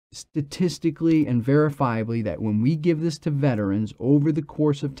statistically and verifiably that when we give this to veterans over the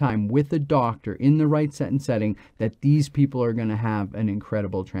course of time with a doctor in the right set and setting, that these people are going to have an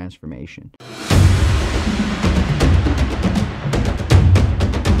incredible transformation.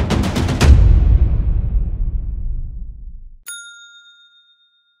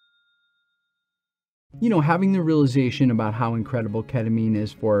 You know, having the realization about how incredible ketamine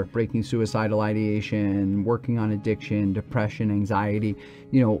is for breaking suicidal ideation, working on addiction, depression, anxiety.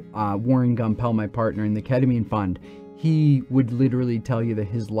 You know, Warren Gumpel, my partner in the Ketamine Fund, he would literally tell you that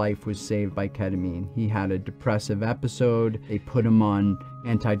his life was saved by ketamine. He had a depressive episode. They put him on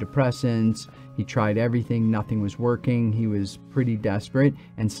antidepressants. He tried everything. Nothing was working. He was pretty desperate.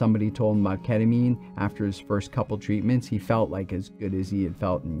 And somebody told him about ketamine. After his first couple treatments, he felt like as good as he had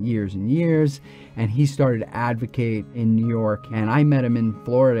felt in years and years. And he started to advocate in New York. And I met him in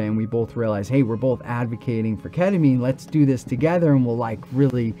Florida, and we both realized, hey, we're both advocating for ketamine. Let's do this together, and we'll like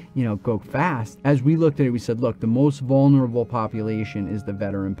really, you know, go fast. As we looked at it, we said, look, the most vulnerable population is the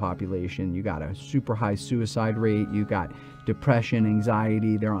veteran population. You got a super high suicide rate. You got depression,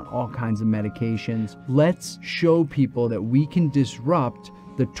 anxiety. They're on all kinds of medications. Let's show people that we can disrupt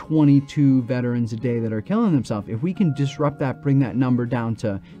the 22 veterans a day that are killing themselves. If we can disrupt that, bring that number down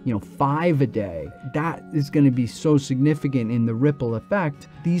to, 5 a day, that is going to be so significant in the ripple effect.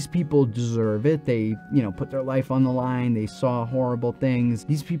 These people deserve it. They, put their life on the line. They saw horrible things.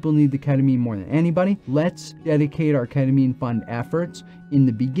 These people need the ketamine more than anybody. Let's dedicate our Ketamine Fund efforts in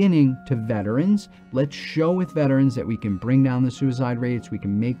the beginning to veterans. Let's show with veterans that we can bring down the suicide rates, we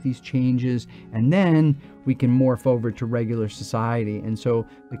can make these changes, and then we can morph over to regular society. And so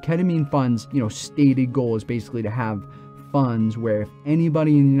the Ketamine Fund's, stated goal is basically to have funds where if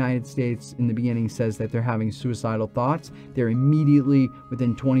anybody in the United States in the beginning says that they're having suicidal thoughts, they're immediately,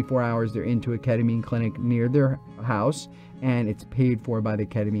 within 24 hours, they're into a ketamine clinic near their house, and it's paid for by the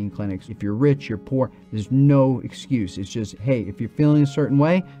ketamine clinics. If you're rich, you're poor, there's no excuse. It's just, hey, if you're feeling a certain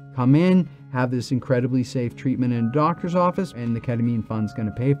way, come in, have this incredibly safe treatment in a doctor's office, and the Ketamine Fund's going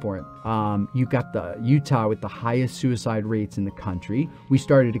to pay for it. You got the Utah with the highest suicide rates in the country. We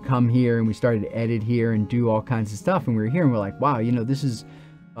started to come here and we started to edit here and do all kinds of stuff, and we were here and we're like, wow, this is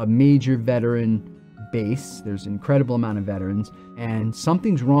a major veteran base. There's an incredible amount of veterans, and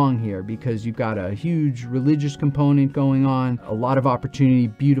something's wrong here because you've got a huge religious component going on, a lot of opportunity,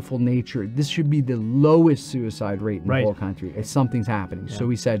 beautiful nature. This should be the lowest suicide rate in the whole country. Something's happening. Yeah. So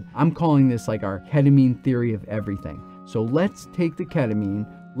we said, I'm calling this like our ketamine theory of everything. So let's take the ketamine,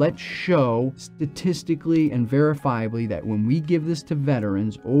 let's show statistically and verifiably that when we give this to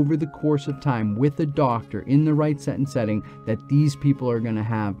veterans over the course of time with a doctor in the right set and setting, that these people are going to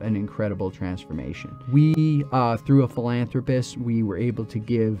have an incredible transformation. We, through a philanthropist, we were able to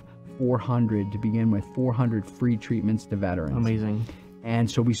give 400 to begin with, 400 free treatments to veterans. Amazing.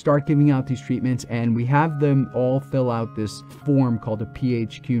 And so we start giving out these treatments, and we have them all fill out this form called a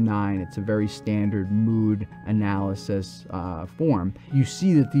PHQ-9. It's a very standard mood analysis form. You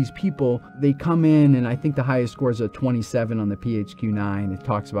see that these people, they come in, and I think the highest score is a 27 on the PHQ-9. It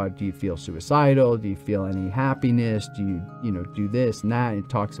talks about, do you feel suicidal? Do you feel any happiness? Do you, do this and that? It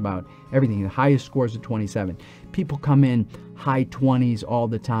talks about everything. The highest score is a 27. People come in high 20s all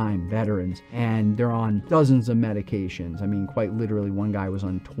the time, veterans, and they're on dozens of medications. I mean, quite literally, one guy was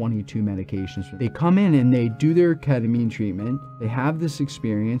on 22 medications. They come in and they do their ketamine treatment. They have this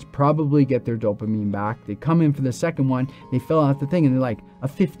experience, probably get their dopamine back. They come in for the second one, they fill out the thing, and they're like, a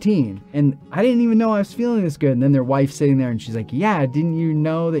 15. And I didn't even know I was feeling this good. And then their wife's sitting there and she's like, yeah, didn't you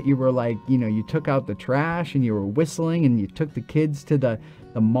know that you were like, you took out the trash and you were whistling and you took the kids to the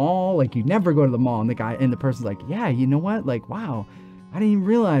mall? Like, you never go to the mall. And the person's like, yeah, you know what? Like, wow, I didn't even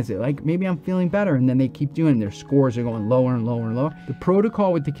realize it. Like, maybe I'm feeling better. And then they keep doing it. Their scores are going lower and lower and lower. The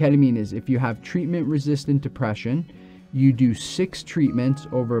protocol with the ketamine is if you have treatment-resistant depression, you do 6 treatments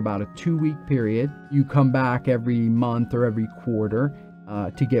over about a 2-week period. You come back every month or every quarter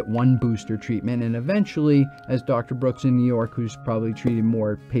to get 1 booster treatment. And eventually, as Dr. Brooks in New York, who's probably treated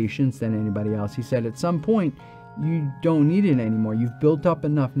more patients than anybody else, he said at some point, you don't need it anymore. You've built up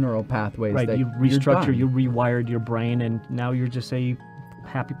enough neural pathways. Right, that you've restructured, you rewired your brain, and now you're just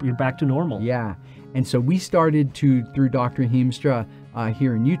happy, you're back to normal. Yeah, and so we started to, through Dr. Heemstra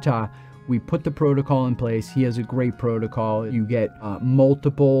here in Utah, we put the protocol in place. He has a great protocol. You get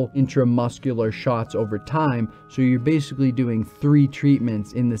multiple intramuscular shots over time. So you're basically doing 3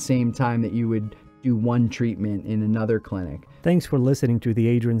 treatments in the same time that you would do 1 treatment in another clinic. Thanks for listening to The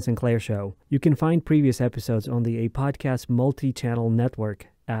Adrian Sinclair Show. You can find previous episodes on the Apodcast multi-channel network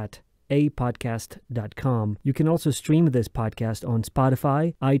at apodcast.com. You can also stream this podcast on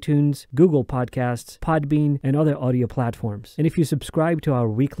Spotify, iTunes, Google Podcasts, Podbean, and other audio platforms. And if you subscribe to our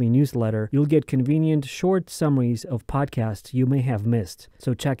weekly newsletter, you'll get convenient short summaries of podcasts you may have missed.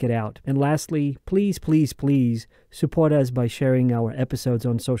 So check it out. And lastly, please support us by sharing our episodes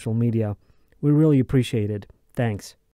on social media. We really appreciate it. Thanks.